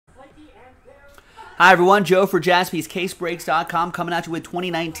Hi everyone, Joe for JaspysCaseBreaks.com coming at you with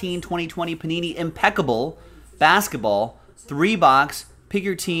 2019-2020 Panini Impeccable Basketball 3-box Pick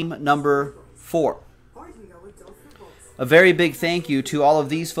Your Team number 4. A very big thank you to all of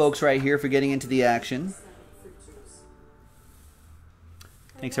these folks right here for getting into the action.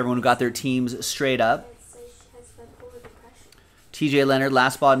 Thanks everyone who got their teams straight up. TJ Leonard,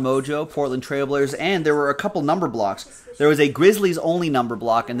 Last Spot Mojo, Portland Trailblazers, and there were a couple number blocks. There was a Grizzlies only number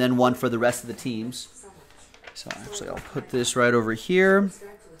block and then one for the rest of the teams. So actually I'll put this right over here.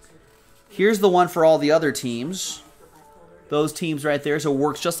 Here's the one for all the other teams. Those teams right there. So it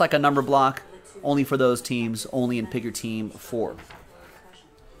works just like a number block, only for those teams, only in Pick Your Team 4.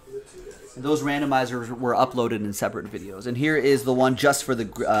 And those randomizers were uploaded in separate videos. And here is the one just for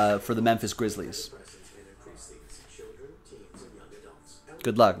the Memphis Grizzlies.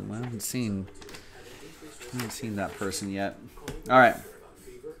 Good luck. Well, I haven't seen that person yet. All right.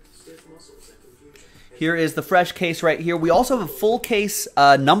 Here is the fresh case right here. We also have a full case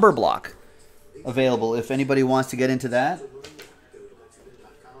number block available if anybody wants to get into that.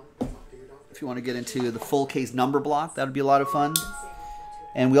 If you want to get into the full case number block, that would be a lot of fun.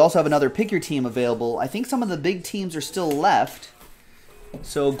 And we also have another Pick Your Team available. I think some of the big teams are still left.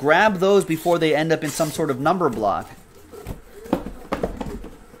 So grab those before they end up in some sort of number block.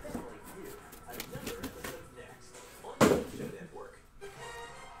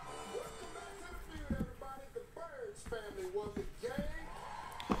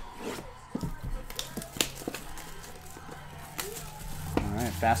 All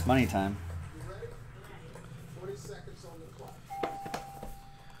right, fast money time. 20 seconds on the clock.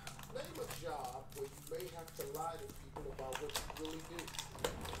 Name a job where you may have to lie to people about what you really do.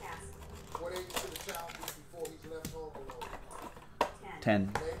 What age should a child be before he's left home alone? 10.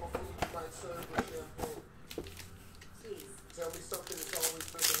 Name a food you might serve with champagne. Tell me something that's always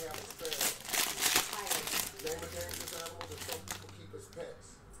good to have a spare. Name a dangerous animal that some people keep as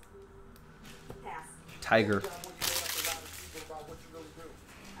pets. Tiger.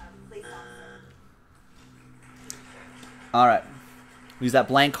 All right. Use that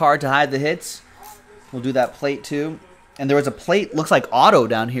blank card to hide the hits. We'll do that plate too. And there was a plate, looks like auto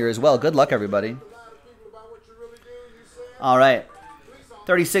down here as well. Good luck, everybody. All right.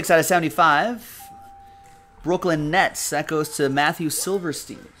 36 out of 75. Brooklyn Nets. That goes to Matthew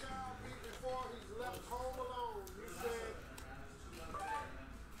Silverstein.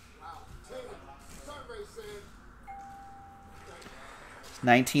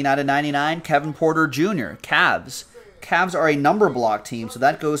 19 out of 99. Kevin Porter Jr. Cavs. Cavs are a number block team, so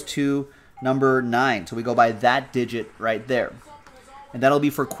that goes to number 9. So we go by that digit right there. And that'll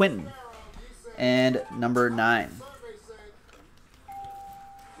be for Quentin. And number 9.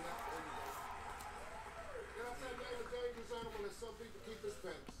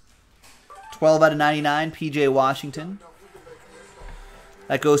 12 out of 99, PJ Washington.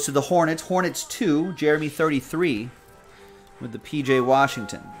 That goes to the Hornets. Hornets 2, Jeremy 33 with the PJ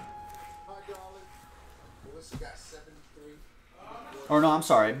Washington. Or no, I'm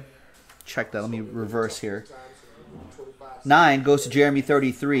sorry. Check that. Let me reverse here. 9 goes to Jeremy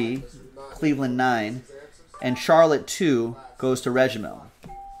 33, Cleveland 9, and Charlotte 2 goes to Regimel.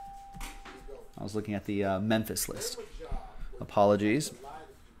 I was looking at the Memphis list. Apologies.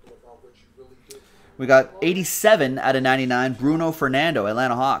 We got 87 out of 99, Bruno Fernando,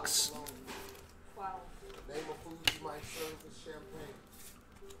 Atlanta Hawks.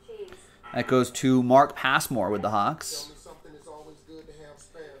 That goes to Mark Passmore with the Hawks.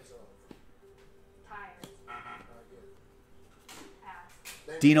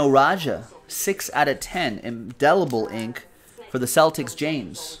 Dino Raja, 6 out of 10, indelible ink for the Celtics,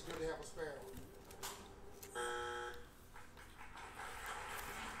 James.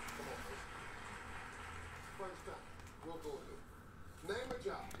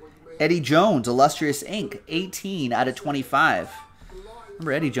 Eddie Jones, illustrious ink, 18 out of 25.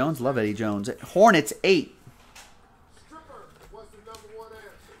 Remember Eddie Jones? Love Eddie Jones. Hornets, 8.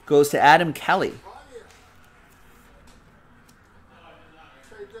 Goes to Adam Kelly.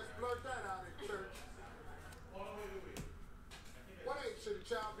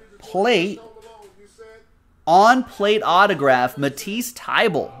 Plate, on-plate autograph, Matisse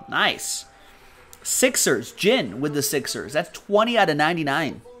Thybulle. Nice. Sixers, Jin with the Sixers. That's 20 out of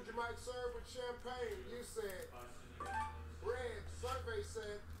 99.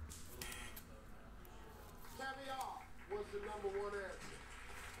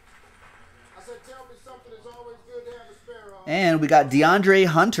 And we got DeAndre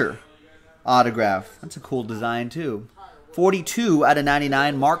Hunter autograph. That's a cool design too. 42 out of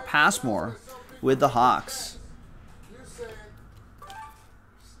 99, Mark Passmore with the Hawks.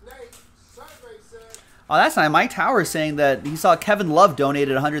 Oh, that's nice. Mike Towers saying that he saw Kevin Love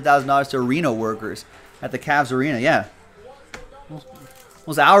donated $100,000 to arena workers at the Cavs arena. Yeah.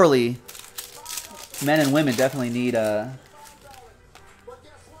 Those hourly men and women definitely need that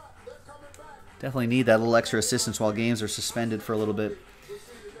little extra assistance while games are suspended for a little bit.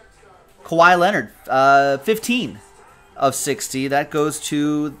 Kawhi Leonard, 15 of 60. That goes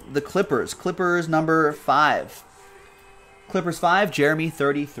to the Clippers. Clippers number 5. Clippers 5, Jeremy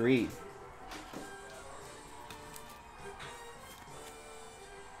 33.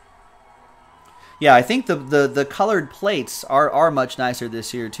 Yeah, I think the colored plates are much nicer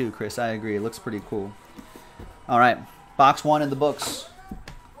this year too, Chris. I agree. It looks pretty cool. All right, box 1 in the books.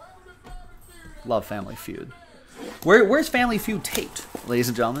 Love Family Feud. Where's Family Feud taped, ladies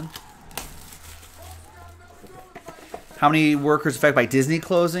and gentlemen? How many workers affected by Disney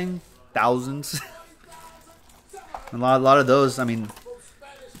closing? Thousands. A lot of those. I mean,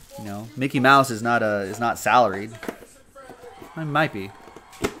 you know, Mickey Mouse is not salaried. It might be.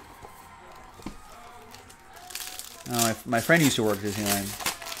 Oh, my friend used to work at Disneyland.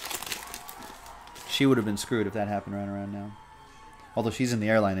 She would have been screwed if that happened right around now. Although she's in the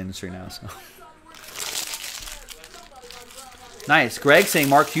airline industry now, so. Nice. Greg saying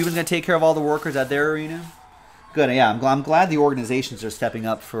Mark Cuban's going to take care of all the workers at their arena. Good. Yeah, I'm glad the organizations are stepping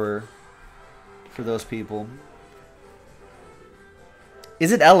up for those people.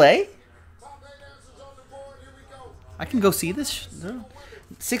 Is it L.A.? I can go see this.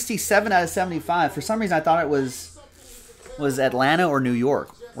 67 out of 75. For some reason, I thought it was Atlanta or New York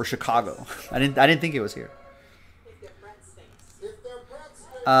or Chicago. I didn't think it was here.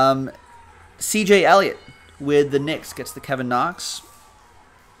 C.J. Elliott with the Knicks gets the Kevin Knox.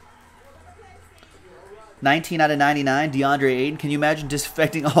 19 out of 99. DeAndre Ayton. Can you imagine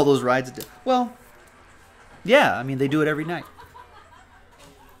disinfecting all those rides? Well, yeah. I mean, they do it every night.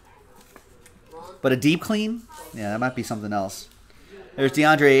 But a deep clean? Yeah, that might be something else. There's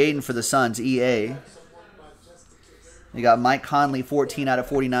DeAndre Ayton for the Suns, EA. You got Mike Conley, 14 out of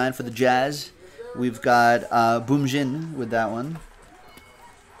 49 for the Jazz. We've got Boom Jin with that one.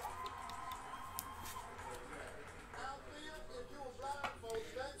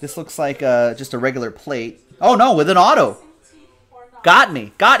 This looks like just a regular plate. Oh, no, with an auto. Got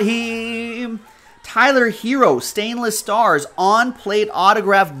me. Got him. Tyler Hero, Stainless Stars, on-plate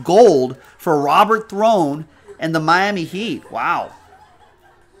autograph gold for Robert Throne and the Miami Heat. Wow.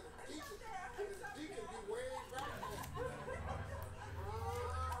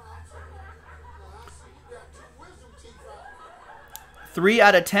 Three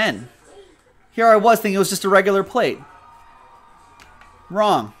out of 10. Here I was thinking it was just a regular plate.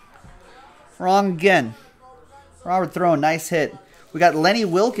 Wrong. Wrong again. Robert Throne, nice hit. We got Lenny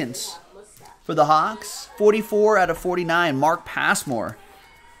Wilkins for the Hawks. 44 out of 49. Mark Passmore.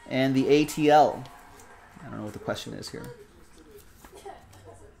 And the ATL. I don't know what the question is here.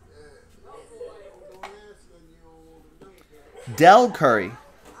 Del Curry.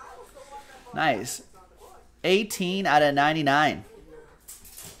 Nice. 18 out of 99.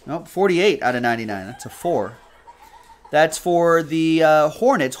 Nope, 48 out of 99. That's a 4. That's for the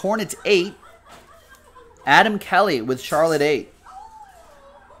Hornets. Hornets 8. Adam Kelly with Charlotte 8.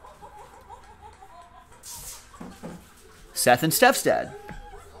 Seth and Steph's dad.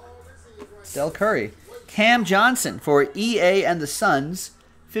 Del Curry. Cam Johnson for EA and the Suns.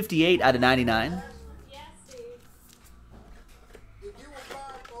 58 out of 99.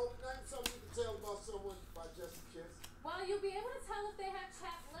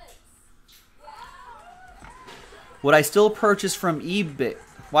 Would I still purchase from eBay?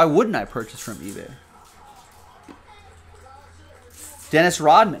 Why wouldn't I purchase from eBay? Dennis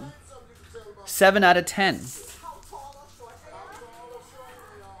Rodman. 7 out of 10.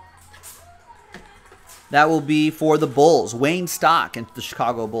 That will be for the Bulls. Wayne Stock and the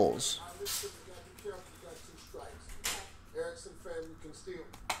Chicago Bulls.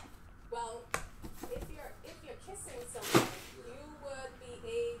 Well, if you're kissing someone, you would be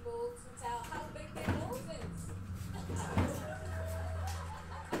able to tell how big their nose is.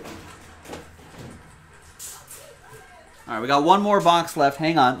 All right, we got one more box left.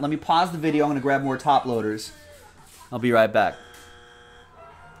 Hang on. Let me pause the video. I'm going to grab more top loaders. I'll be right back.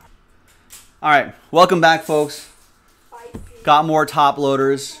 All right, welcome back, folks. Got more top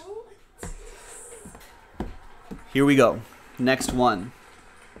loaders. Here we go. Next one.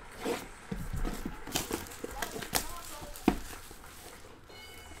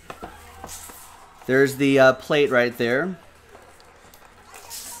 There's the plate right there.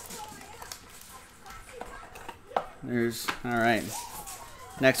 All right.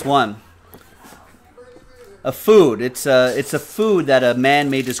 Next one. A food. It's a food that a man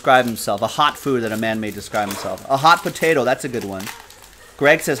may describe himself. A hot food that a man may describe himself. A hot potato. That's a good one.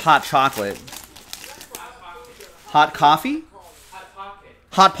 Greg says hot chocolate. Hot coffee?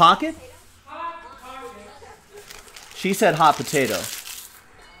 Hot pocket? She said hot potato.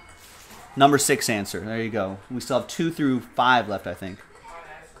 Number 6 answer. There you go. We still have 2 through 5 left, I think.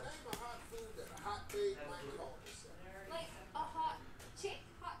 Like a hot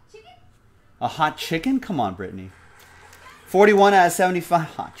chicken? A hot chicken? Come on, Brittany. 41 out of 75.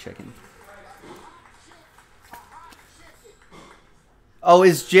 Hot chicken. Oh,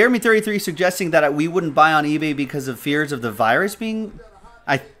 is Jeremy33 suggesting that we wouldn't buy on eBay because of fears of the virus being...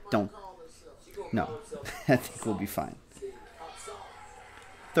 I don't... No. I think we'll be fine.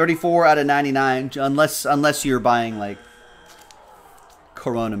 34 out of 99, unless you're buying, like,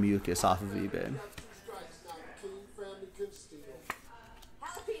 Corona mucus off of eBay.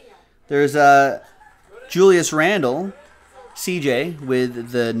 There's Julius Randle, CJ,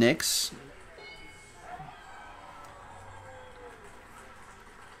 with the Knicks.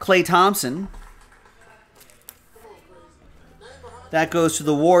 Klay Thompson. That goes to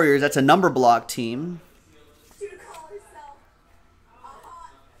the Warriors. That's a number block team.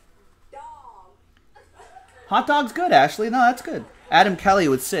 Hot dog's good, Ashley. No, that's good. Adam Kelly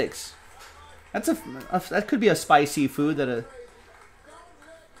with 6. That's that could be a spicy food that a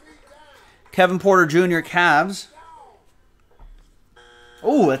Kevin Porter Jr. Cavs.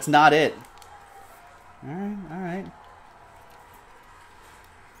 Oh, that's not it. All right.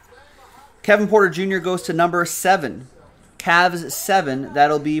 Kevin Porter Jr. goes to number 7. Cavs 7.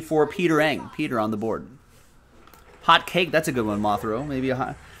 That'll be for Peter Eng. Peter on the board. Hot cake. That's a good one, Mothro. Maybe a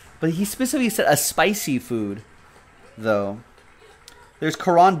hot. But he specifically said a spicy food, though. There's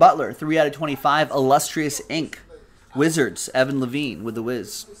Caron Butler. 3 out of 25. Illustrious Inc. Wizards. Evan Levine with the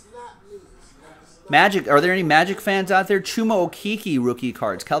Wiz. Magic. Are there any Magic fans out there? Chuma Okeke rookie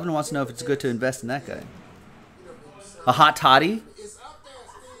cards. Kelvin wants to know if it's good to invest in that guy. A hot toddy.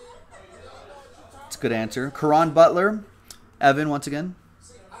 That's a good answer. Caron Butler. Evan once again.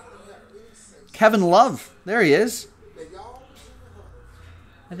 Kevin Love. There he is.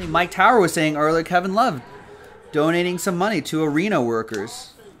 I think Mike Tower was saying earlier, Kevin Love donating some money to arena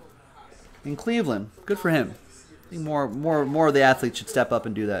workers in Cleveland. Good for him. I think more of the athletes should step up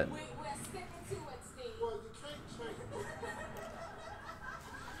and do that.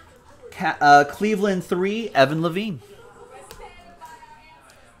 Cleveland 3, Evan Levine.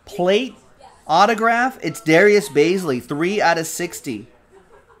 Plate, autograph, it's Darius Baisley, 3 out of 60.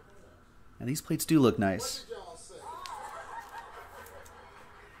 And these plates do look nice.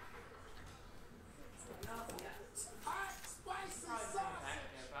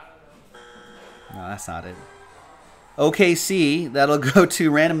 No, that's not it. OKC, that'll go to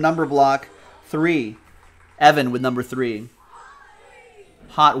random number block 3. Evan with number 3.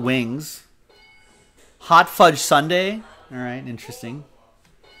 Hot wings. Hot fudge sundae. All right, interesting.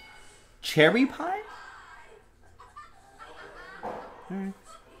 Cherry pie? All right.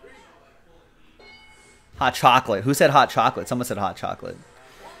 Hot chocolate. Who said hot chocolate? Someone said hot chocolate.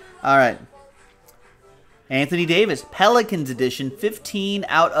 All right. Anthony Davis, Pelicans edition, 15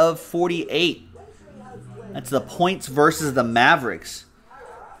 out of 48. That's the points versus the Mavericks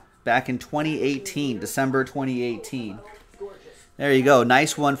back in 2018, December 2018. There you go.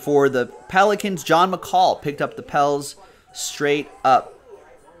 Nice one for the Pelicans. John McCall picked up the Pels straight up.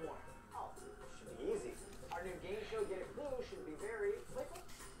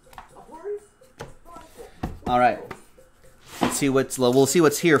 All right. Let's see we'll see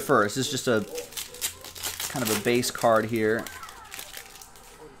what's here first. This is just a kind of a base card here.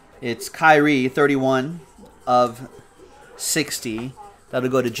 It's Kyrie, 31 of 60. That'll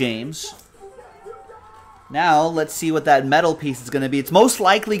go to James. Now, let's see what that metal piece is going to be. It's most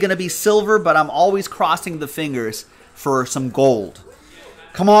likely going to be silver, but I'm always crossing the fingers for some gold.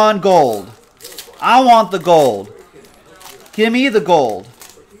 Come on, gold. I want the gold. Give me the gold.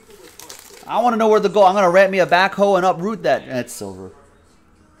 I want to know where the gold... I'm going to rent me a backhoe and uproot that. That's silver.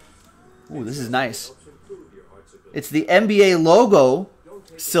 Ooh, this is nice. It's the NBA logo,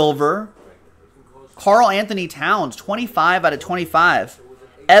 silver. Karl Anthony Towns, 25 out of 25.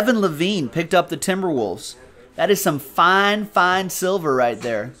 Evan Levine picked up the Timberwolves. That is some fine, fine silver right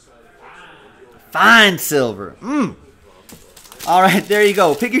there. Fine silver. All right, there you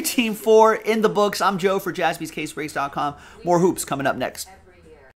go. Pick your team 4 in the books. I'm Joe for JaspysCaseBreaks.com. More hoops coming up next.